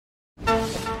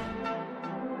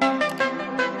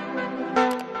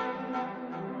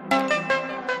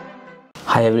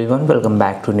Hi everyone, welcome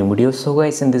back to new video. So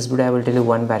guys, in this video I will tell you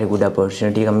one very good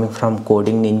opportunity coming from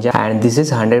Coding Ninja, and this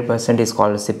is 100%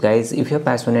 scholarship guys. If you're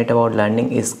passionate about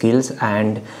learning skills,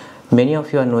 and many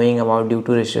of you are knowing about due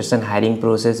to recession, hiring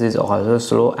process is also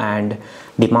slow and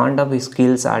demand of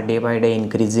skills are day by day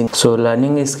increasing, so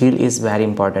learning a skill is very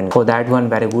important. For that, one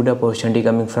very good opportunity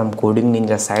coming from Coding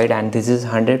Ninja side, and this is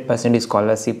 100%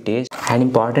 scholarship test. An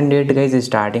important date guys is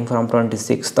starting from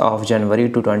 26th of January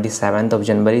to 27th of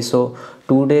January. So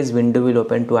 2 days window will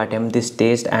open to attempt this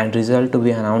test, and result to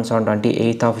be announced on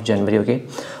 28th of January. Okay,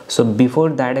 so before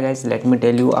that guys, let me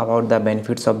tell you about the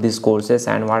benefits of these courses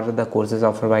and what are the courses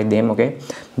offered by them. Okay,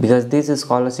 because this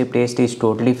scholarship test is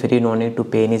totally free, no need to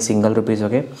pay any single rupees.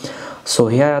 Okay, so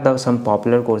here are some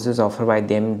popular courses offered by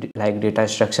them, like data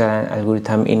structure and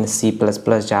algorithm in C++,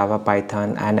 Java,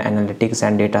 Python, and analytics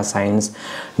and data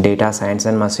science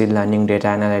and machine learning, data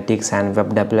analytics and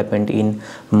web development in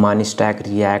Stack,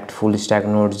 React, full stack,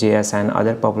 Node.js, and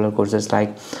other popular courses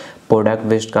like product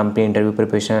based company interview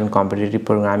preparation and competitive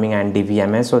programming and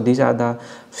DVMS. So these are the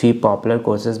few popular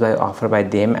courses offered by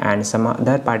them, and some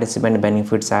other participant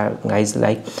benefits are guys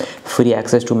like free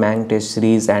access to Mang test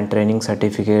series and training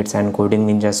certificates and Coding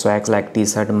Ninja swags like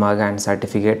t-shirt, mug, and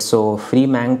certificates. So free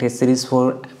Mang test series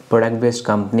for product based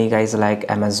company guys like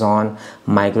Amazon,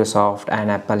 Microsoft, and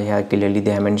Apple, here clearly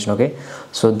they have mentioned. Okay,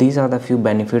 so these are the few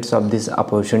benefits of this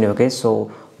opportunity. Okay,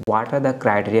 so what are the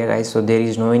criteria guys? So there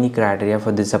is no any criteria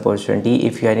for this opportunity.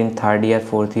 If you are in third year,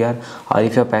 fourth year, or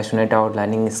if you are passionate about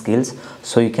learning skills,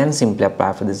 so you can simply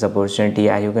apply for this opportunity.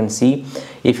 As you can see,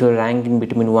 if you rank in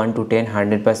between 1 to 10,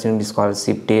 100%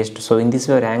 scholarship test. So in this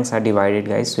way ranks are divided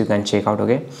guys, so you can check out.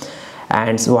 Okay,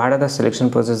 and so what are the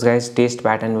selection process guys? Test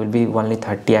pattern will be only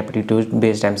 30 aptitude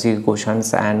based MCQ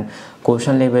questions, and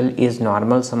question level is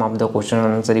normal. Some of the question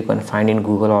answer you can find in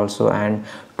Google also, and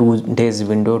 2 days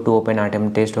window to open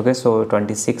attempt test. Okay, so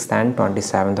 26th and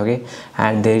 27th. Okay,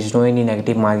 and there is no any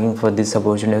negative marking for this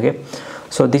opportunity. Okay,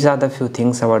 so these are the few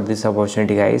things about this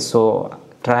opportunity guys, so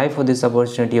try for this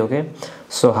opportunity. Okay,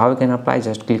 so how you can apply?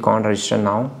 Just click on register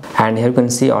now, and here you can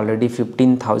see already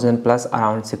 15,000 plus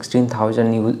around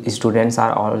 16,000 new students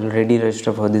are already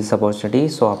registered for this opportunity.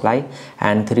 So apply,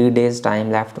 and 3 days time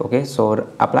left. Okay, so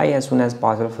apply as soon as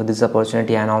possible for this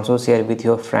opportunity, and also share with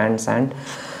your friends and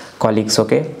colleagues.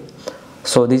 Okay,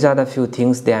 so these are the few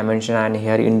things they have mentioned, and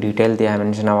here in detail they have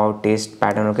mentioned about test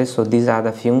pattern. Okay, so these are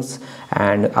the things,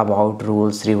 and about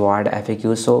rules, reward,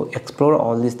 FAQ. So explore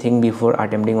all these things before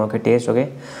attempting test.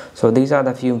 Okay, so these are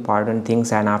the few important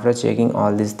things, and after checking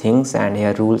all these things and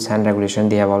here rules and regulation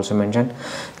they have also mentioned,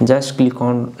 just click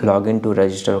on login to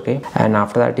register. Okay, and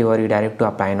after that you are redirect to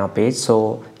apply now page.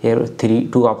 So here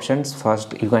two options.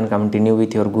 First, you can continue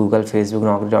with your Google, Facebook,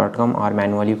 Naukri.com, or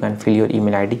manually you can fill your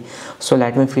email ID. So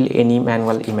let me fill any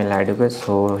manual email ID. Okay,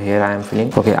 so here I am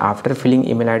filling. Okay, after filling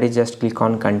email ID, just click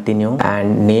on continue,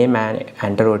 and name and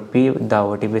enter OTP. The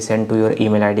OTP sent to your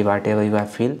email ID whatever you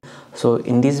have filled. So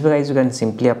in this way guys, you can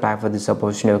simply apply for this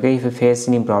opportunity. Okay, if you face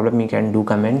any problem, you can do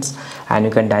comments, and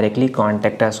you can directly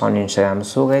contact us on Instagram.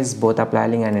 So guys, both apply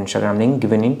link and Instagram link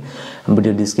given in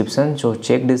video description. So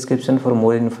check description for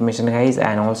more information guys.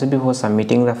 And also, before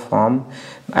submitting the form,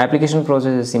 application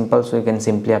process is simple, so you can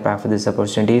simply apply for this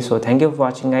opportunity. So thank you for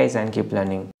watching guys, and keep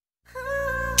learning.